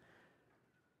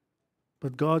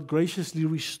 But God graciously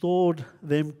restored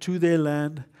them to their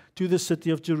land, to the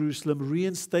city of Jerusalem,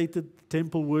 reinstated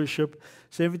temple worship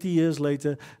 70 years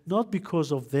later, not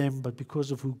because of them, but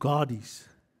because of who God is.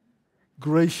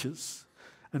 Gracious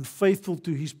and faithful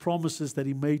to His promises that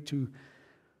He made to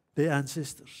their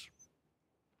ancestors.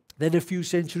 Then a few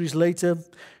centuries later,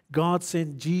 God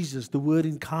sent Jesus, the Word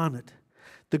incarnate,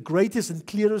 the greatest and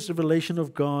clearest revelation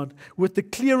of God, with the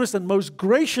clearest and most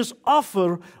gracious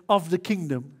offer of the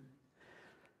kingdom,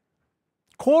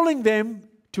 calling them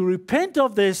to repent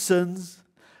of their sins,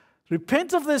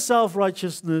 repent of their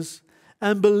self-righteousness,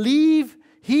 and believe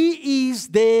He is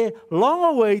their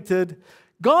long-awaited,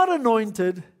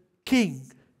 God-anointed King.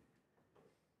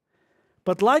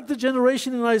 But like the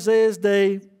generation in Isaiah's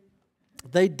day,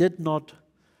 they did not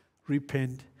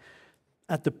repent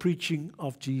at the preaching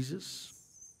of Jesus.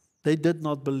 They did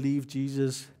not believe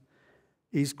Jesus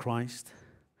is Christ,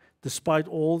 despite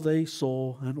all they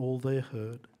saw and all they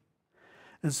heard.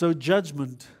 And so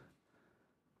judgment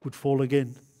would fall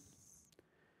again.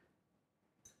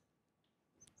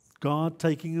 God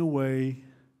taking away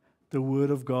the Word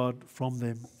of God from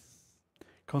them,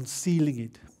 concealing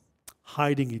it,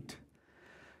 hiding it,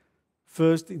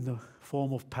 first in the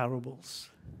form of parables.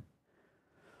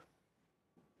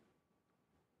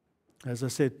 As I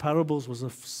said, parables was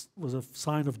a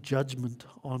sign of judgment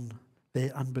on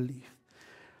their unbelief.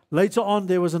 Later on,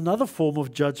 there was another form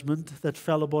of judgment that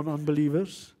fell upon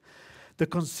unbelievers, the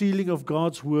concealing of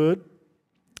God's Word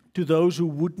to those who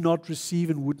would not receive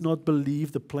and would not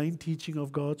believe the plain teaching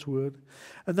of God's Word.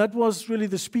 And that was really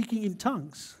the speaking in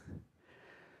tongues,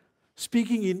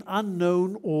 speaking in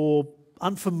unknown or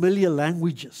unfamiliar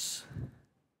languages.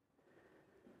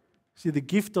 See, the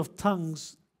gift of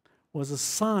tongues was a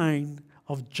sign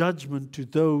of judgment to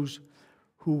those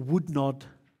who would not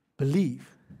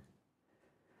believe.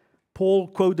 Paul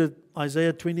quoted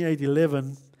Isaiah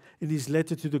 28:11 in his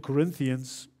letter to the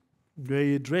Corinthians, where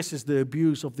he addresses the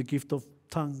abuse of the gift of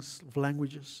tongues, of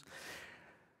languages.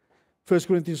 1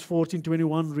 Corinthians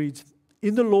 14:21 reads,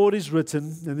 "In the Lord is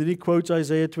written," and then he quotes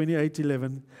Isaiah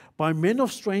 28:11, "By men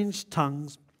of strange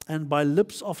tongues and by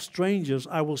lips of strangers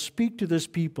I will speak to this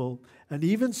people, and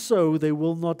even so they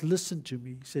will not listen to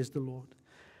me, says the Lord."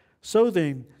 So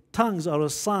then, tongues are a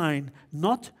sign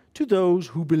not to those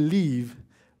who believe,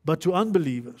 but to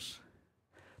unbelievers.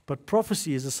 But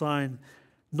prophecy is a sign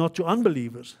not to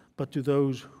unbelievers, but to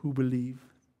those who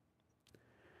believe.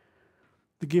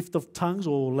 The gift of tongues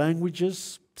or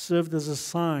languages served as a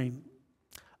sign,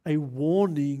 a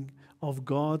warning of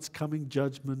God's coming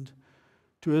judgment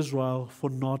to Israel for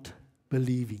not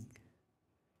believing.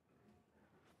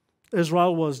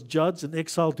 Israel was judged and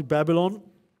exiled to Babylon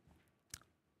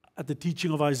at the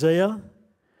teaching of Isaiah.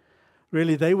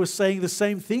 Really, they were saying the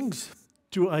same things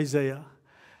to Isaiah.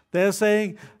 They're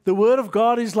saying the Word of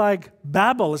God is like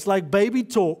babble, it's like baby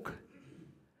talk.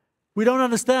 We don't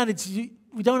understand it.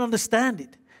 We don't understand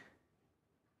it.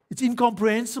 It's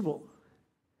incomprehensible.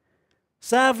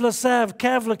 Sav la sav,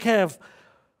 kav la kav,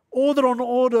 order on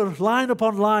order, line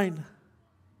upon line.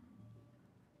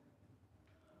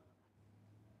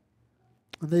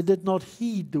 And they did not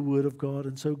heed the Word of God,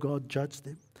 and so God judged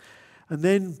them. And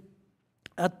then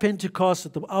at Pentecost,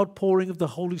 at the outpouring of the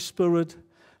Holy Spirit,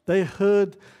 they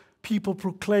heard people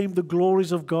proclaim the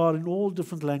glories of God in all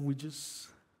different languages.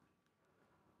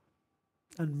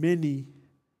 And many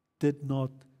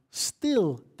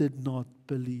still did not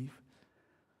believe,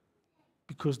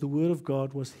 because the Word of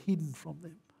God was hidden from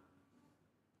them.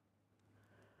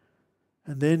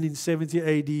 And then in 70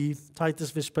 AD,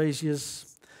 Titus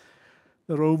Vespasius,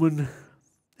 the Roman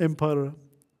emperor,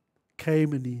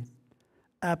 came and he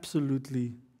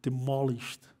absolutely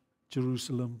demolished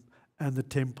Jerusalem and the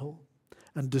temple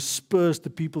and dispersed the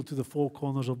people to the four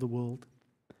corners of the world.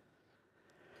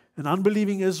 And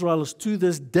unbelieving Israel is to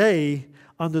this day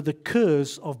under the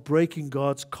curse of breaking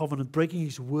God's covenant, breaking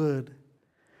His word,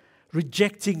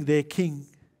 rejecting their king.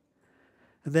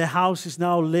 And their house is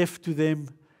now left to them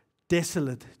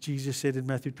desolate, Jesus said in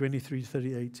Matthew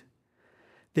 23:38.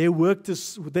 Their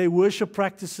worship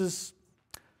practices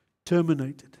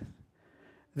terminated.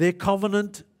 Their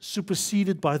covenant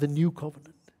superseded by the new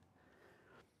covenant.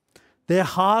 Their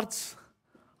hearts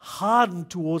hardened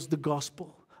towards the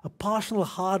gospel. A partial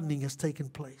hardening has taken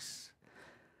place.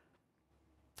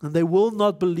 And they will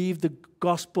not believe the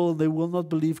gospel, they will not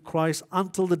believe Christ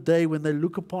until the day when they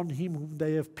look upon Him whom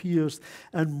they have pierced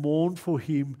and mourn for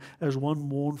Him as one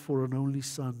mourned for an only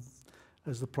son,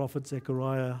 as the prophet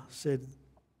Zechariah said.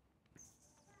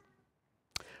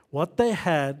 What they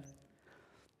had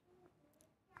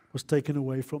was taken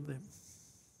away from them.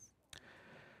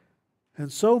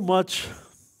 And so much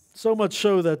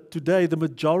so that today the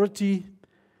majority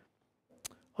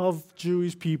of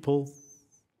Jewish people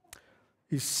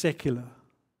is secular,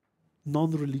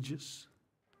 non-religious.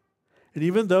 And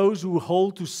even those who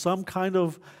hold to some kind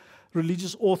of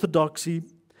religious orthodoxy,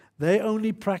 they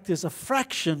only practice a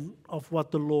fraction of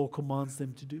what the law commands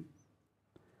them to do.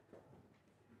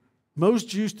 Most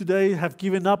Jews today have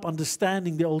given up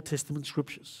understanding the Old Testament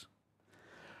scriptures.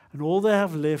 And all they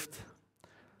have left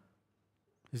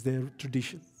is their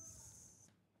tradition.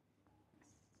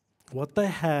 What they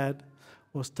had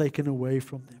was taken away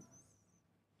from them.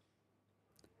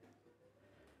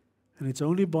 And it's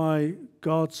only by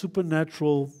God's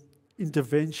supernatural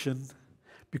intervention,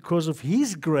 because of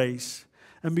His grace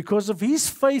and because of His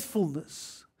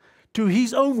faithfulness to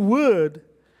His own word,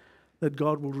 that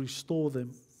God will restore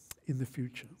them in the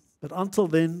future. But until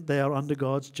then, they are under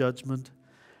God's judgment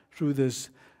through this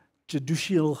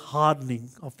judicial hardening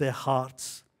of their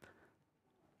hearts.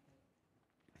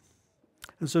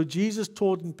 And so Jesus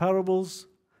taught in parables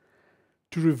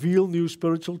to reveal new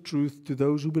spiritual truth to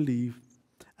those who believe,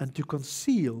 and to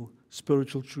conceal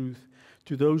spiritual truth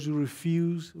to those who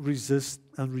refuse, resist,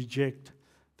 and reject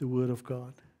the Word of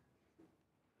God.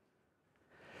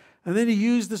 And then He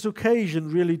used this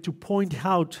occasion really to point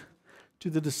out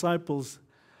to the disciples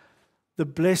the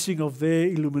blessing of their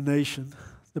illumination,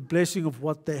 the blessing of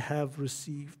what they have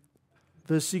received.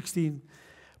 Verse 16,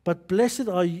 "But blessed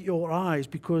are your eyes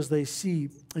because they see,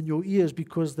 and your ears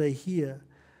because they hear.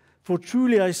 For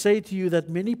truly I say to you that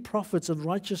many prophets and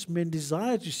righteous men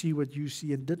desired to see what you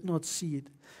see and did not see it,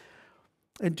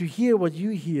 and to hear what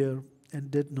you hear and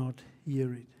did not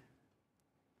hear it."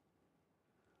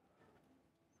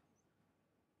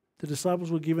 The disciples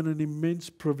were given an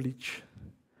immense privilege,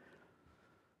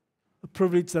 a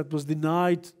privilege that was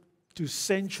denied to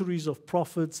centuries of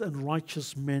prophets and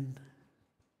righteous men.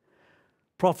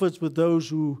 Prophets were those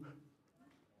who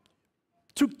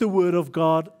took the Word of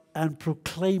God and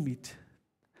proclaim it.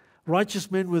 Righteous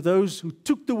men were those who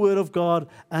took the Word of God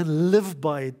and lived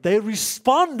by it. They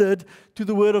responded to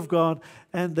the Word of God,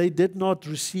 and they did not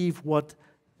receive what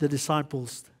the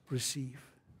disciples received.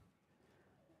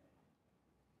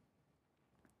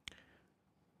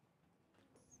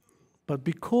 But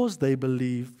because they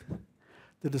believed,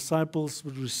 the disciples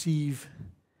would receive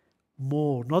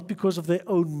more, not because of their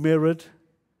own merit,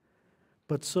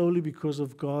 but solely because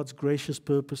of God's gracious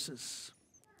purposes.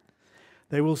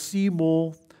 They will see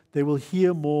more, they will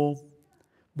hear more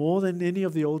than any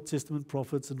of the Old Testament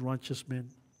prophets and righteous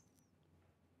men.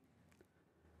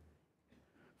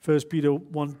 1 Peter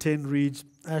 1:10 reads,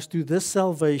 "As to this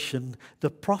salvation, the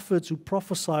prophets who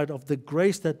prophesied of the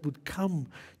grace that would come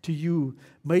to you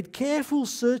made careful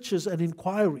searches and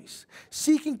inquiries,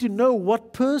 seeking to know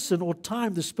what person or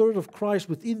time the Spirit of Christ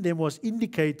within them was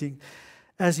indicating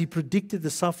as He predicted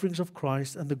the sufferings of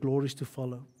Christ and the glories to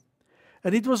follow.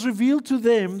 And it was revealed to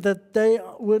them that they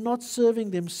were not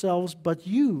serving themselves but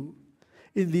you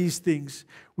in these things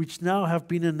which now have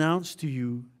been announced to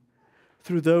you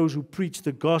through those who preach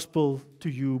the gospel to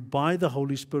you by the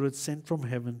Holy Spirit sent from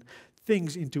heaven,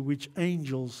 things into which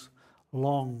angels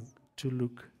long to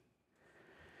look."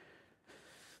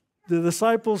 The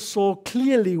disciples saw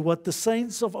clearly what the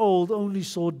saints of old only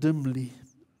saw dimly.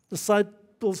 The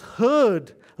disciples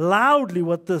heard loudly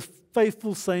what the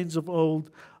faithful saints of old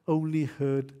only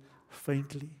heard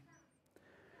faintly.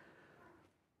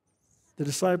 The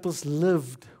disciples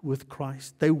lived with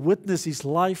Christ. They witnessed His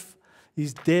life,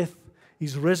 His death,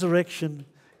 His resurrection,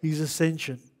 His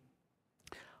ascension.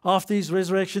 After His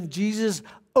resurrection, Jesus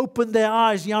opened their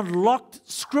eyes. He unlocked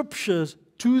scriptures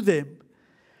to them.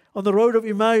 On the road of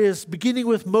Emmaus, beginning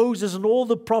with Moses and all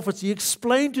the prophets, He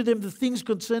explained to them the things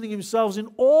concerning Himself in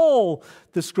all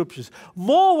the scriptures.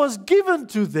 More was given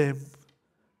to them.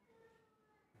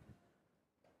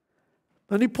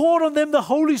 And He poured on them the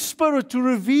Holy Spirit to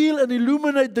reveal and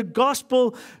illuminate the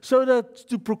gospel, so that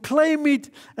to proclaim it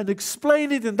and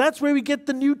explain it. And that's where we get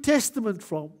the New Testament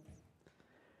from.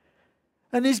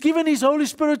 And He's given His Holy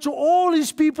Spirit to all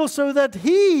His people so that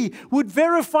He would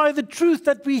verify the truth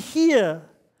that we hear.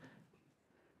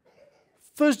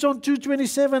 1 John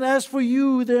 2:27, as for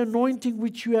you, the anointing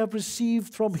which you have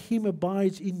received from Him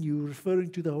abides in you,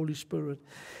 referring to the Holy Spirit.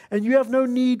 And you have no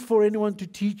need for anyone to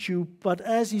teach you, but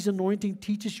as His anointing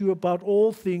teaches you about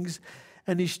all things,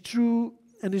 and is true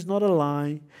and is not a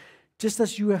lie, just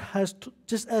as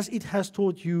it has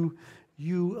taught you,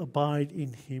 you abide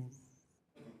in Him.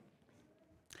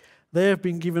 They have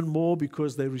been given more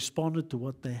because they responded to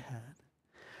what they had.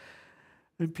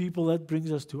 And people, that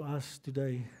brings us to us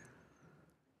today.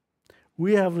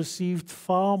 We have received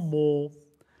far more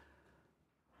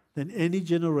than any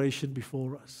generation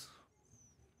before us.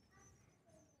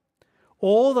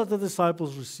 All that the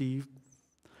disciples received,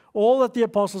 all that the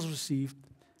apostles received,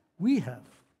 we have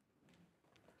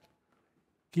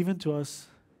given to us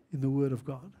in the Word of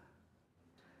God.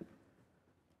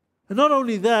 And not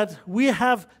only that, we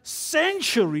have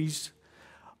centuries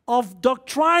of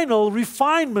doctrinal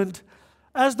refinement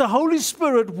as the Holy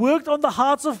Spirit worked on the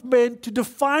hearts of men to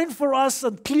define for us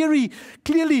and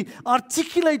clearly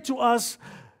articulate to us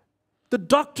the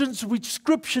doctrines which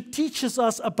Scripture teaches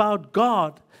us about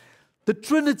God, the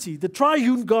Trinity, the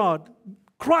triune God,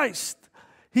 Christ,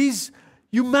 His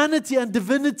humanity and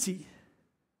divinity.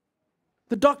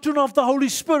 The doctrine of the Holy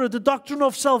Spirit, the doctrine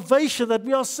of salvation, that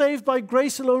we are saved by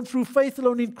grace alone, through faith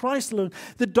alone, in Christ alone.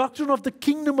 The doctrine of the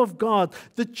kingdom of God,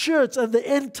 the church and the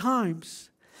end times.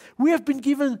 We have been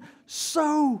given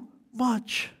so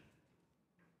much.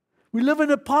 We live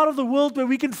in a part of the world where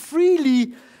we can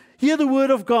freely hear the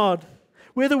Word of God,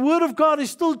 where the Word of God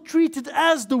is still treated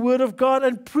as the Word of God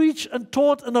and preached and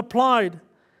taught and applied.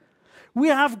 We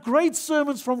have great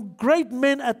sermons from great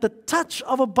men at the touch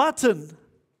of a button.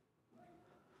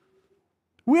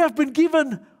 We have been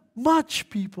given much,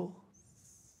 people.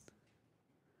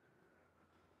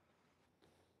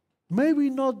 May we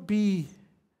not be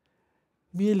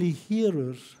merely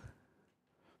hearers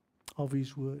of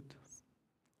His word,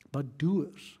 but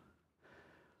doers.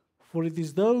 For it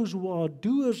is those who are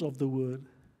doers of the word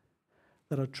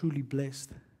that are truly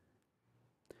blessed.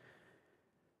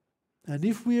 And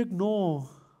if we ignore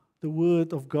the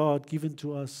word of God given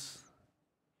to us,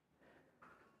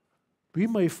 we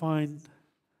may find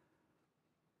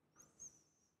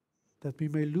that we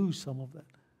may lose some of that.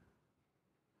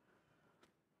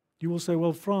 You will say,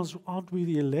 well, Frans, aren't we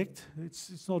the elect?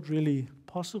 It's not really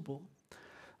possible.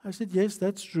 I said, yes,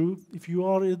 that's true. If you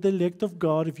are the elect of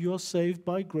God, if you are saved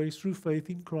by grace through faith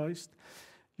in Christ,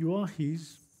 you are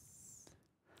His.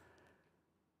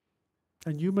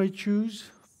 And you may choose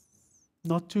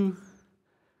not to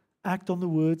act on the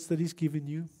words that He's given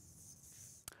you,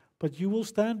 but you will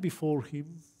stand before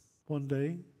Him one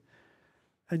day,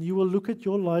 and you will look at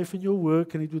your life and your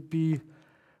work, and it would be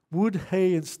wood,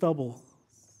 hay, and stubble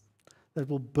that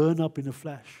will burn up in a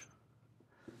flash.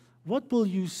 What will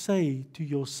you say to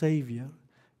your Savior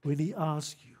when He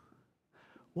asks you,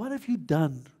 what have you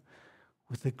done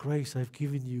with the grace I've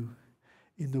given you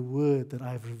in the word that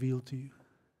I've revealed to you?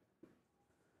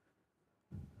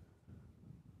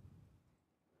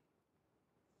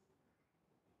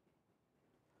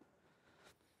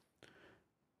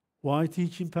 Why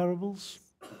teach in parables?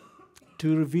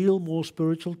 To reveal more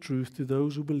spiritual truth to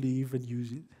those who believe and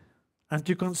use it, and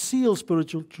to conceal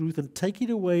spiritual truth and take it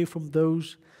away from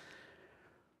those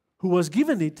who was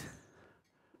given it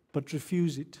but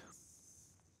refused it,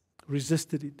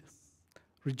 resisted it,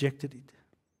 rejected it.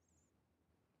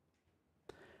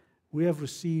 We have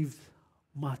received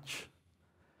much.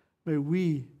 May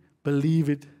we believe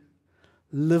it,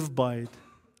 live by it,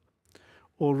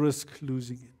 or risk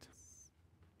losing it.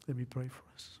 Let me pray for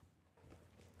us.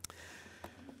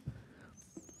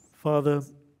 Father,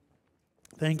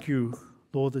 thank you,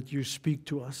 Lord, that you speak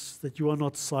to us, that you are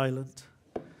not silent.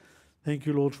 Thank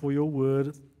you, Lord, for your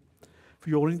word, for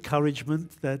your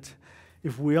encouragement that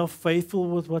if we are faithful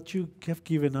with what you have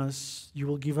given us, you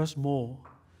will give us more.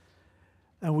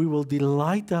 And we will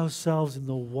delight ourselves in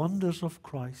the wonders of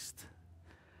Christ,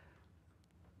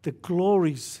 the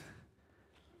glories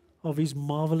of His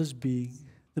marvelous being,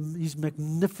 His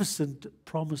magnificent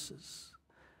promises.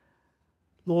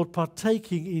 Lord,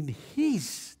 partaking in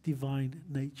His divine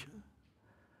nature.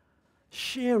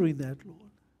 Share in that,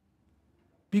 Lord.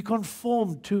 Be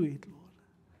conformed to it, Lord.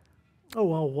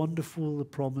 Oh, how wonderful the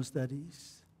promise that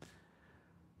is.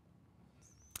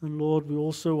 And Lord, we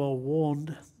also are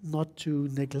warned not to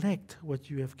neglect what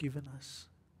you have given us,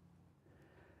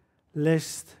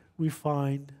 lest we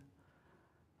find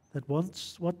that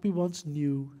what we once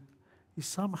knew is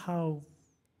somehow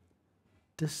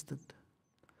distant,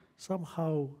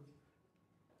 somehow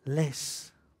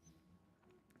less.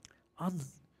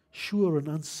 unsure and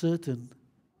uncertain.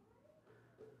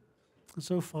 And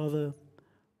so, Father,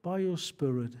 by your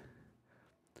Spirit,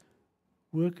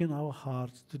 work in our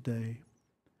hearts today.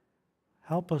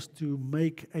 Help us to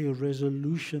make a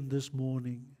resolution this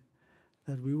morning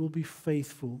that we will be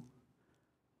faithful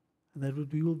and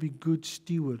that we will be good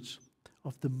stewards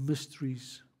of the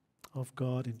mysteries of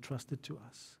God entrusted to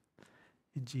us.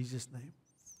 In Jesus' name,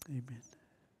 amen.